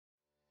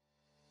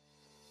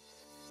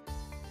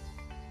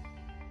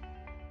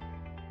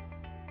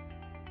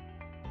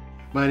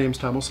My name's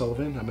Tom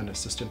O'Sullivan. I'm an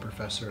assistant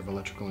professor of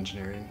electrical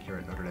engineering here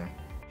at Notre Dame.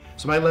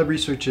 So my lab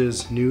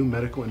researches new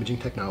medical imaging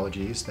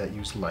technologies that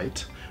use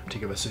light to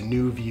give us a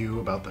new view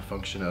about the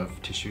function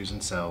of tissues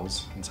and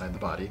cells inside the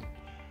body.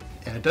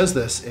 And it does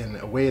this in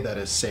a way that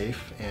is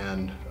safe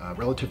and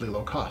relatively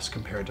low cost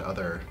compared to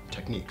other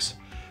techniques.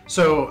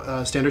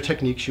 So standard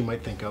techniques you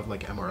might think of,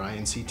 like MRI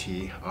and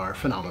CT, are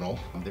phenomenal.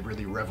 They've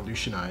really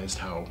revolutionized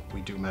how we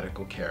do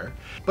medical care,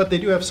 but they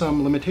do have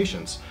some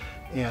limitations.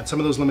 And some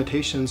of those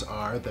limitations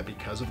are that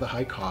because of the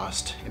high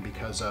cost and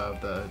because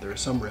of there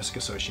is some risk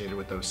associated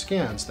with those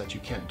scans that you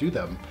can't do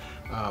them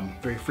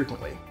very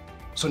frequently.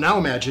 So now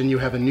imagine you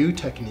have a new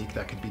technique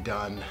that could be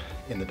done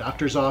in the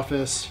doctor's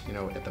office,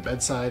 at the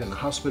bedside in the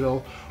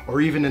hospital, or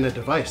even in a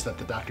device that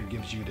the doctor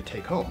gives you to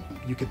take home.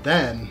 You could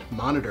then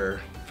monitor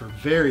for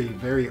very,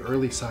 very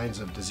early signs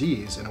of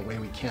disease in a way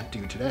we can't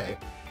do today,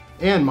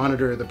 and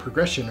monitor the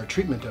progression or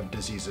treatment of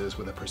diseases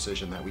with a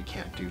precision that we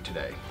can't do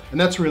today. And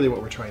that's really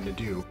what we're trying to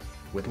do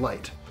with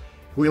light.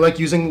 We like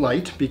using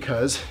light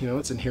because,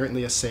 it's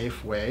inherently a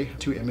safe way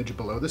to image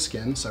below the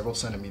skin, several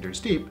centimeters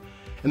deep.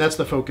 And that's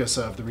the focus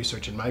of the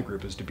research in my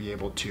group, is to be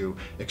able to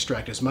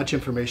extract as much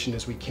information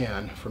as we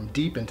can from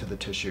deep into the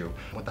tissue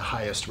with the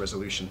highest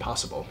resolution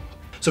possible.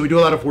 So we do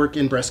a lot of work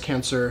in breast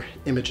cancer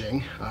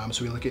imaging.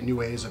 So we look at new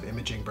ways of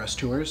imaging breast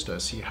tumors to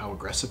see how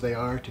aggressive they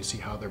are, to see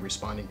how they're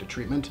responding to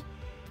treatment.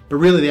 But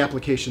really the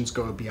applications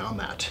go beyond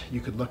that.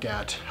 You could look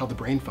at how the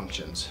brain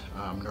functions,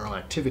 neural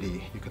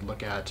activity. You could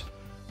look at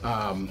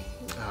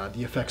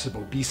the effects of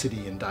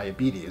obesity and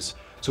diabetes.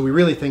 So we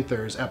really think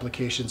there's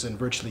applications in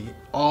virtually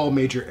all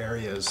major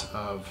areas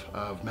of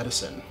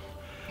medicine.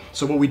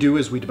 So what we do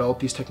is we develop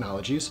these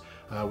technologies,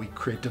 we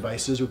create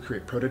devices, we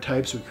create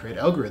prototypes, we create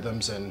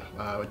algorithms, and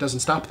it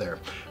doesn't stop there.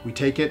 We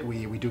take it,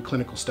 we do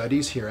clinical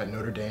studies here at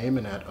Notre Dame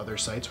and at other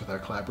sites with our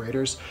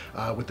collaborators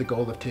with the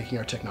goal of taking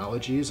our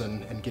technologies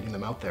and getting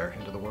them out there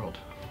into the world.